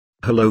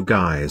Hello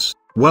guys,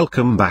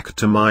 welcome back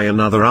to my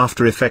another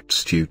After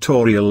Effects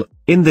tutorial.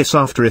 In this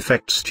After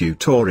Effects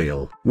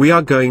tutorial, we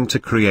are going to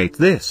create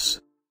this.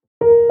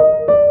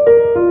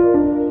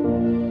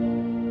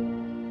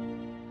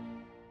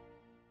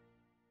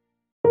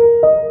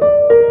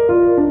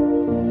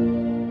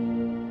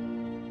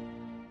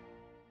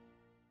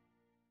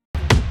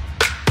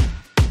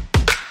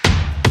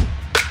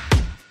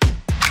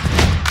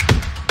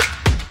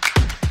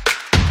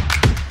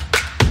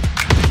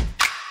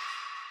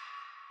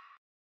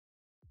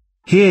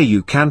 Here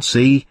you can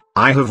see,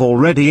 I have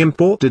already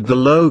imported the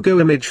logo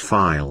image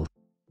file,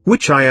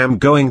 which I am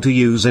going to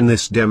use in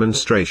this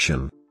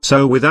demonstration.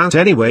 So without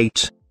any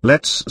wait,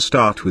 let's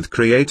start with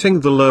creating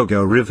the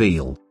logo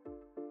reveal.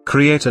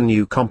 Create a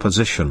new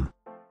composition.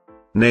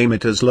 Name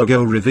it as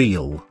logo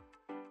reveal.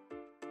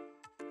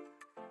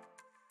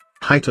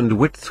 Height and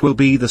width will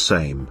be the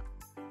same.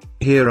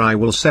 Here I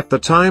will set the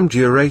time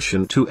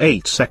duration to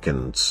 8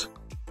 seconds.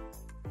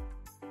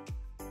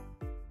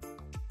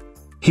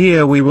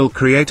 Here we will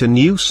create a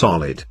new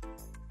solid.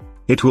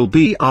 It will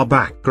be our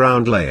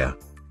background layer.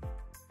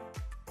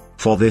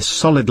 For this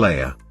solid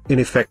layer, in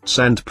Effects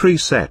and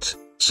Preset,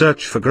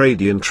 search for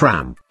Gradient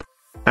Ramp.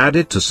 Add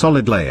it to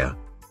Solid Layer.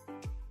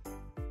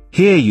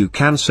 Here you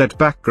can set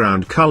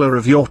background color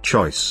of your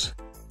choice.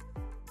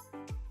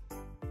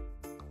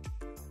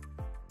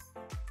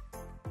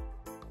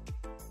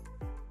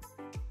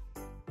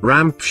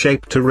 Ramp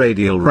shape to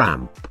Radial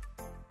Ramp.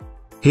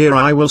 Here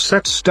I will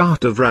set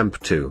Start of Ramp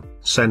to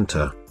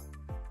Center.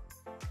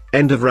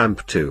 End of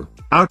Ramp to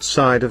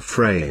Outside of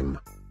Frame.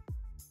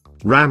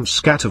 Ramp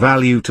Scatter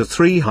value to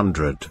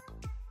 300.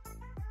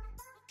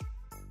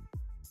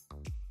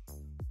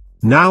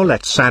 Now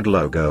let's add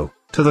logo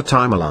to the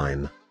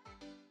timeline.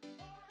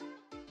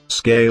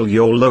 Scale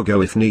your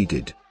logo if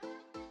needed.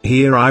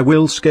 Here I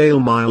will scale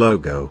my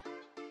logo.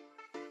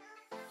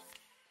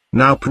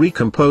 Now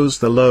pre-compose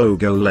the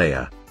logo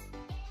layer.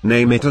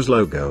 Name it as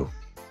logo.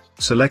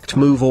 Select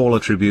Move All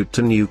Attribute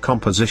to New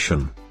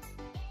Composition.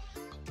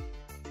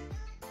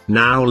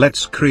 Now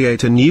let's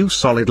create a new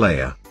solid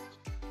layer.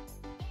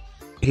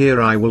 Here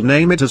I will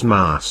name it as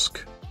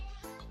Mask.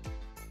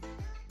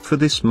 For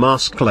this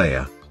mask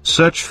layer,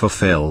 search for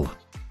Fill.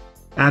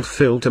 Add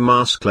Fill to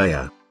Mask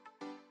Layer.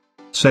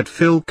 Set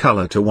Fill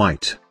Color to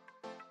White.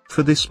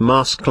 For this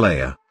mask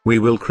layer, we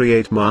will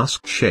create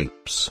mask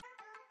shapes.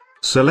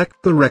 Select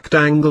the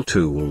Rectangle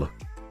tool.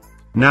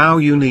 Now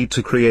you need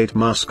to create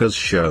mask as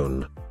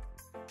shown.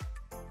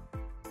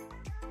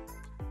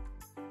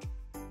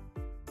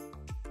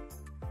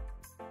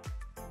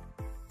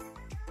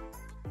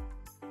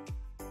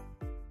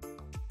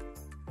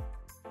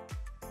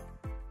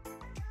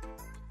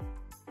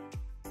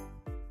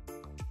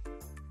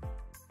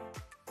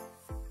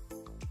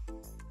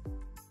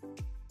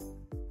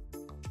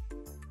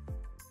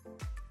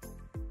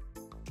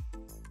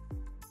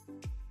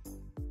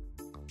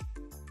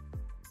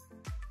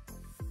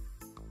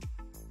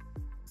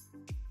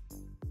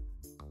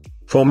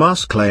 For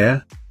mask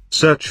layer,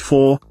 search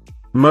for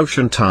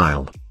Motion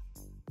Tile.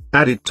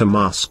 Add it to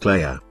mask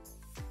layer.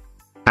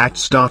 At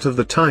start of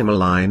the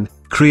timeline,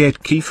 create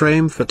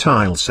keyframe for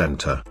tile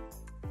center.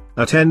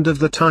 At end of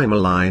the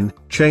timeline,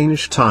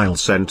 change tile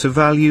center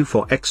value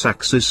for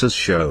x-axis as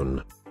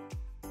shown.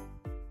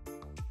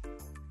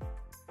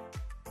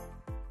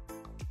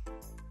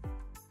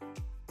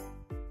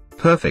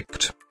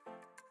 Perfect.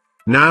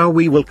 Now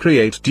we will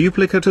create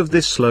duplicate of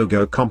this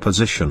logo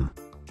composition.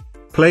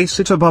 Place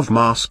it above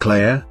mask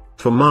layer.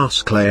 For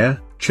mask layer,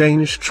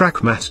 change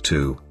track matte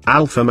to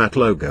alpha matte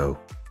logo.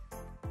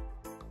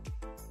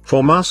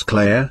 For mask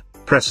layer,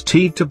 press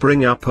T to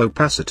bring up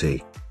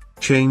opacity.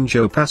 Change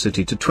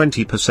opacity to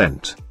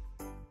 20%.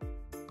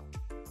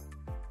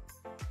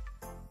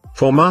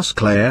 For mask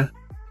layer,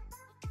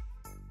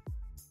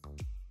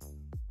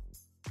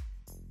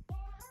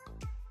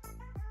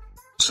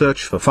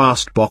 search for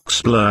Fast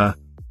Box Blur.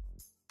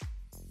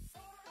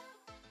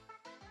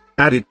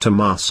 Add it to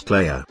mask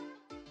layer.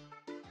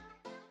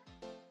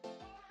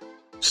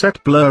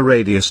 Set blur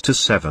radius to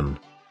 7.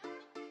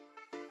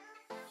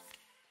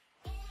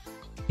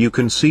 You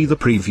can see the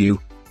preview.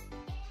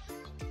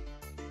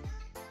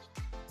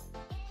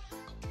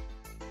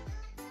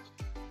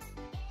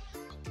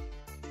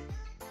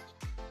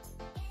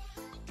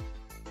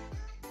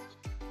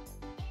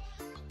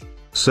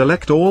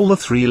 Select all the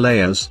 3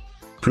 layers,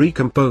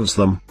 pre-compose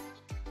them.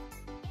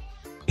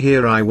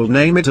 Here I will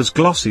name it as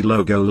Glossy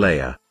Logo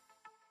Layer.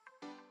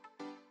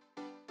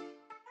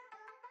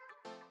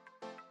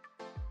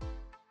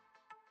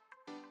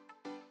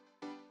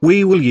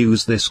 We will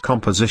use this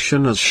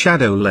composition as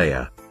shadow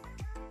layer.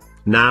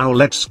 Now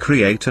let's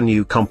create a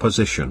new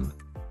composition.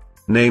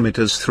 Name it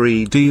as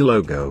 3D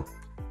logo.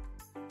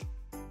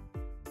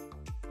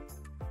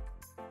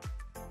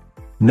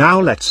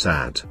 Now let's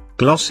add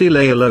glossy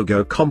layer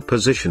logo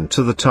composition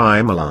to the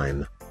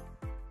timeline.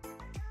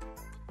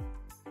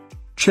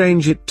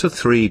 Change it to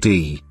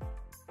 3D.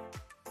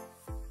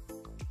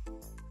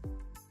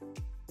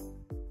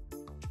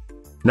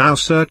 Now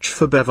search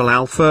for Bevel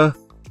Alpha.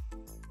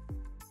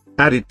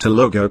 Add it to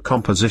logo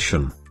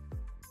composition.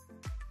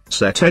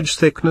 Set edge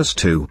thickness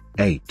to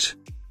 8.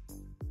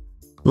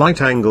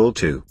 Light angle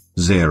to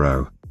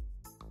 0.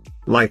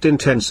 Light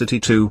intensity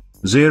to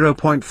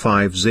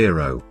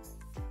 0.50.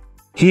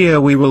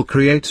 Here we will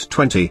create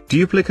 20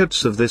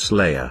 duplicates of this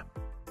layer.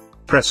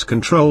 Press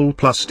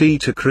Ctrl+D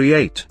to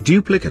create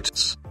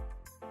duplicates.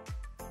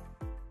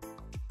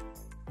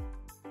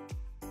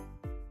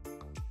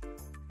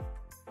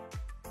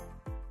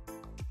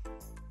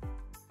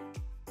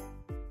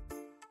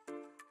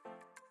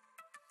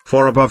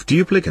 For above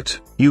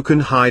duplicate, you can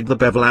hide the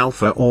bevel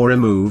alpha or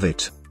remove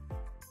it.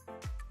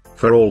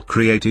 For all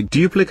created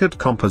duplicate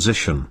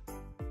composition,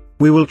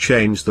 we will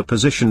change the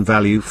position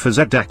value for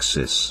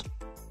Z-axis.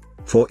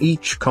 For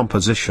each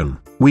composition,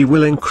 we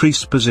will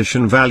increase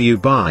position value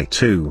by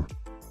 2.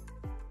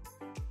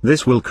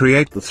 This will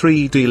create the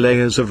 3D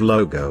layers of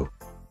logo.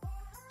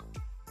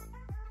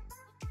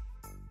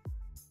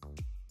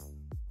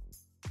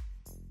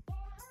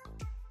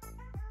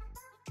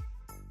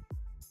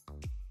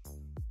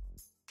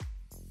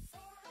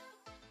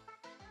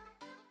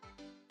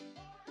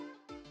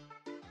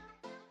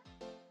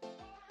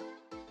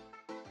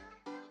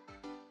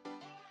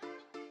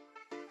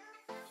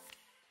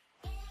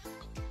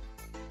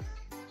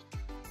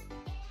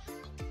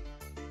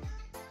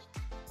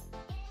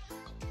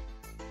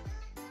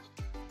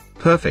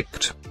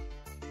 Perfect.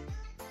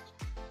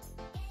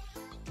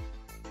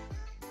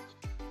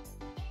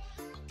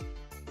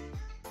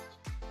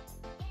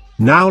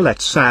 Now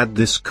let's add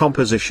this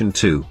composition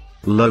to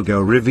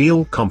Logo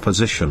Reveal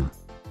Composition.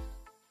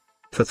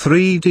 For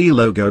 3D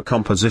logo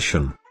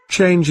composition,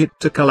 change it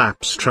to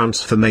Collapse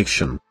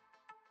Transformation.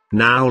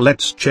 Now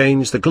let's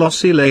change the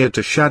glossy layer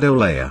to Shadow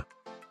Layer.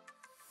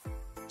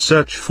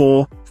 Search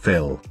for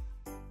Fill.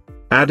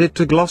 Add it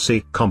to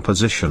Glossy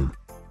Composition.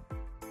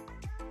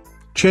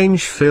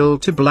 Change fill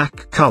to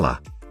black color.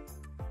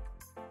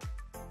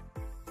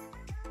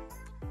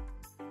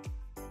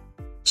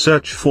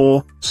 Search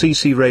for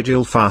CC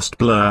Radial Fast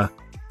Blur.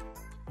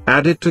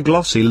 Add it to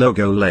glossy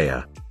logo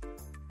layer.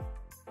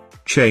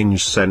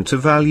 Change center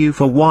value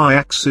for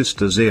Y-axis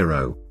to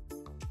 0.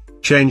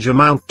 Change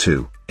amount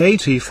to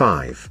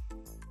 85.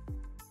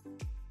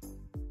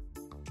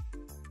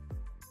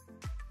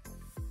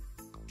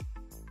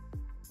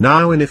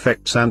 Now in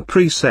Effects and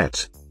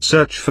Preset,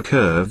 search for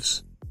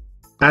Curves.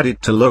 Add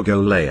it to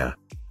logo layer.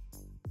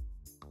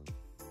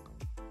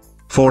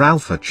 For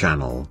alpha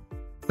channel,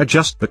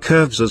 adjust the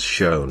curves as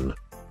shown.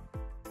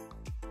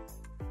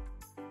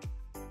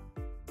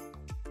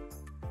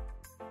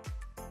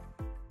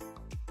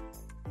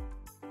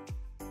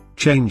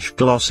 Change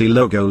glossy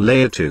logo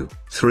layer to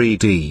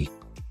 3D.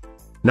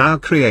 Now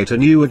create a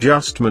new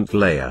adjustment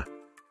layer.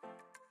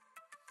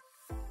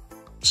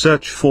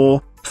 Search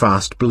for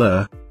Fast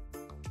Blur.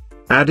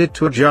 Add it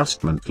to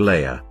adjustment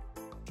layer.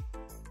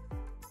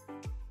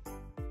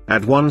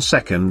 At 1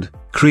 second,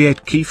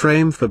 create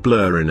keyframe for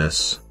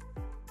blurriness.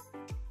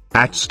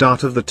 At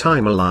start of the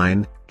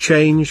timeline,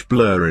 change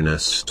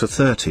blurriness to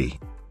 30.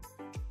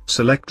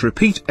 Select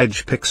repeat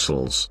edge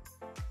pixels.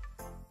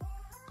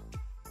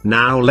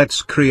 Now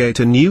let's create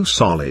a new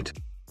solid.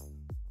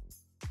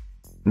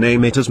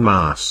 Name it as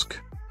Mask.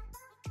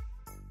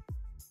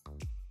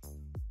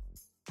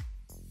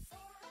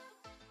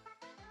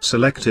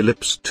 Select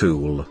Ellipse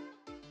tool.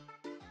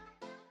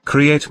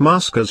 Create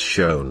mask as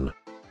shown.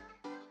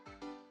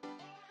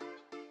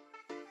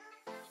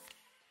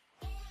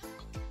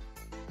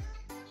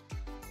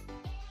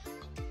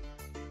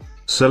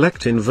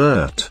 Select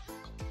Invert.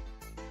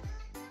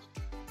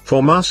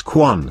 For Mask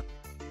 1,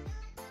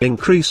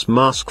 increase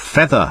Mask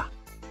Feather.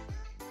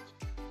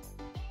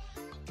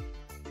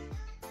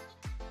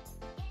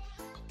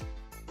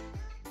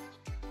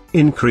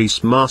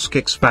 Increase Mask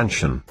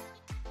Expansion.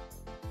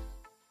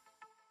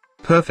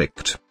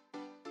 Perfect.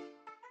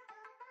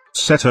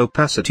 Set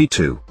opacity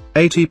to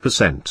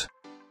 80%.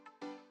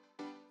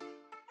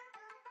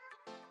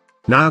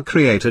 Now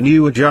create a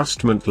new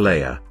adjustment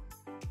layer.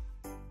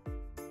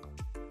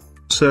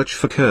 Search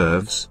for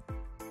curves.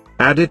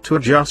 Add it to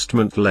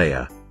adjustment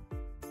layer.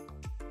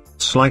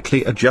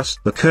 Slightly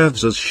adjust the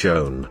curves as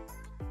shown.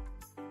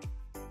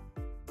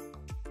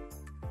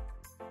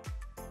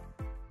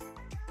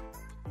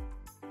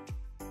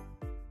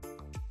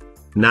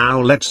 Now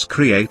let's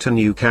create a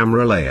new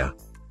camera layer.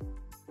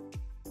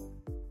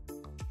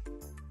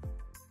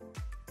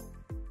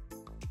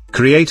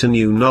 Create a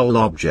new null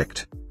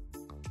object.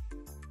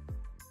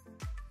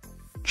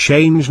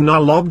 Change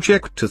null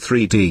object to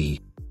 3D.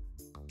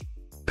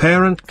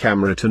 Parent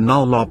camera to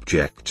null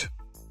object.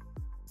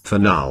 For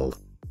null,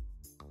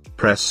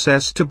 press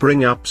S to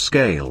bring up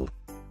scale.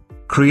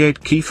 Create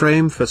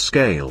keyframe for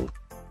scale.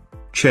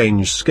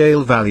 Change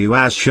scale value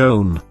as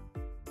shown.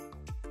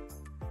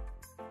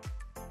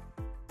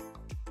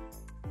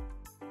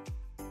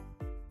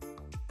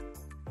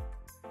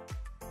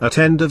 At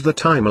end of the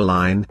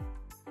timeline,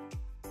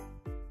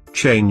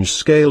 change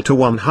scale to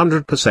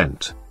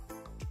 100%.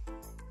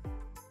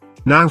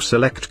 Now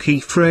select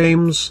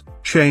keyframes,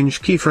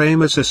 change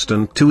keyframe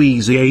assistant to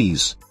easy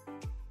ease.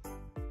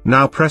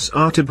 Now press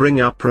R to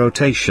bring up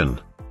rotation.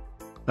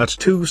 At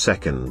 2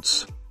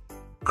 seconds.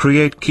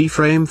 Create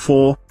keyframe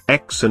for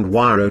X and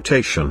Y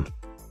rotation.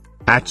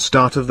 At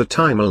start of the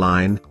timer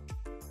line.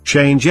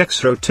 Change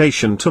X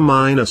rotation to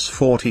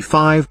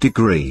 -45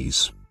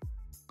 degrees.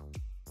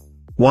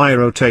 Y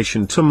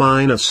rotation to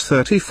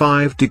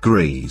 -35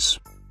 degrees.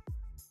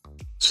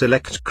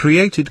 Select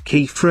created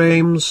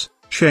keyframes,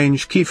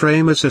 change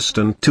keyframe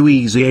assistant to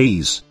easy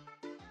ease.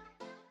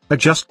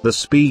 Adjust the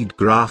speed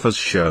graph as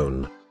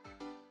shown.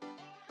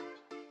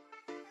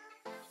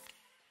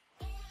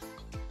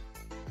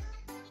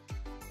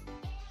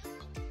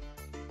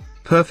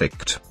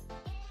 Perfect.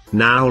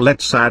 Now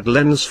let's add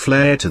lens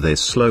flare to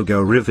this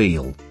logo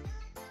reveal.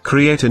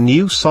 Create a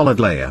new solid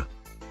layer.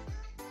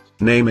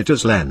 Name it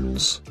as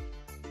lens.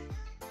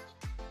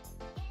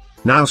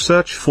 Now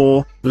search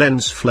for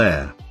lens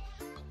flare.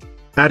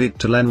 Add it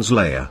to lens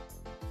layer.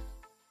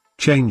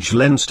 Change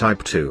lens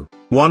type to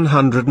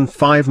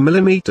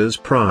 105mm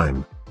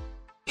prime.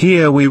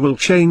 Here we will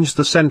change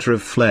the center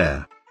of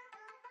flare.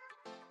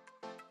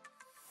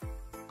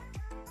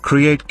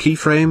 Create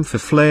keyframe for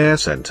flare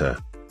center.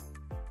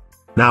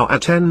 Now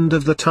at end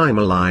of the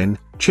timer line,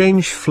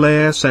 change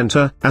flare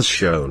center as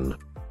shown.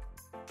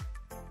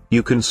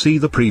 You can see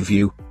the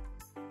preview.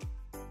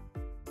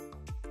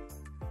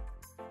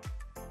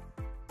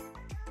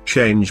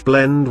 Change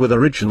blend with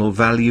original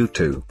value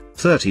to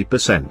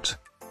 30%.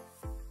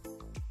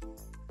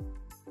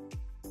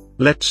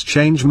 Let's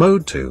change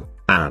mode to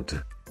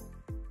add.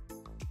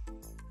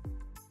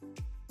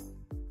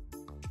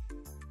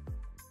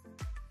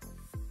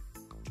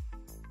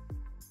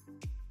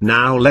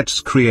 Now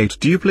let's create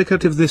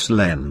duplicate of this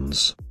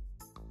lens.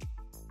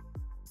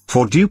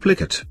 For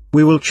duplicate,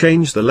 we will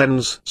change the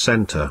lens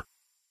center.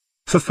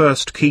 For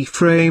first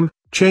keyframe,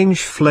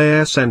 change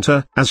flare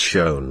center as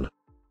shown.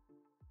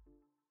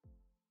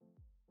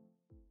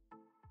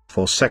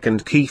 For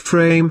second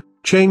keyframe,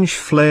 change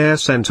flare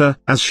center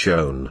as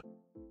shown.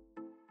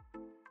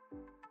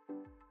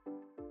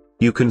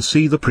 You can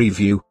see the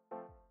preview.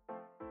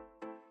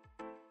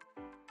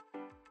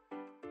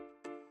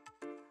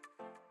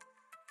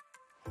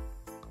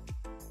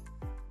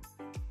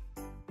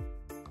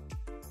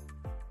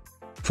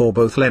 For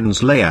both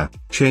lens layer,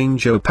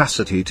 change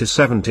opacity to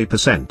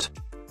 70%.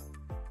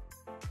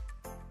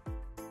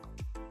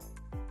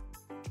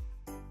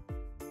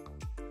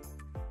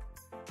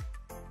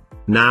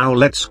 Now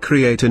let's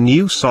create a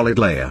new solid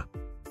layer.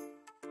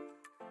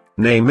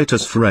 Name it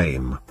as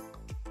frame.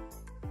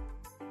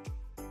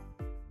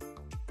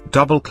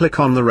 Double-click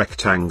on the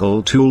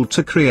rectangle tool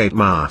to create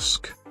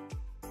mask.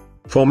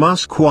 For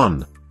mask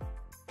 1,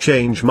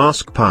 change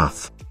mask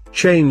path,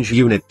 change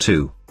unit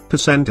to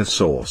 % of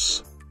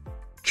source.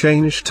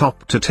 Change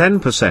top to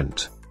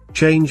 10%,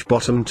 change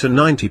bottom to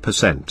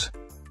 90%.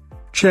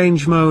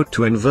 Change mode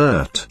to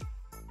invert.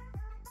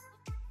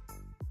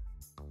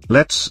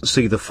 Let's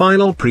see the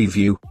final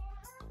preview.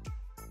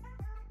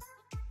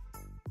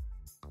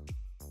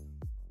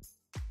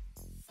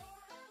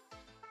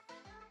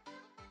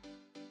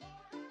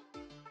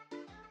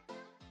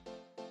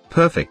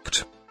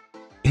 Perfect.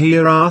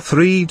 Here our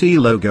 3D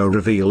logo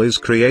reveal is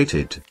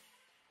created.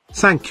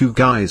 Thank you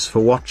guys for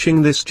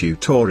watching this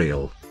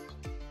tutorial.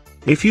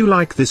 If you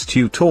like this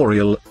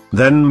tutorial,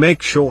 then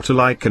make sure to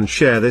like and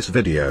share this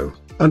video,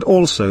 and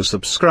also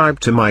subscribe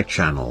to my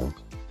channel.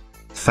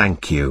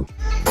 Thank you.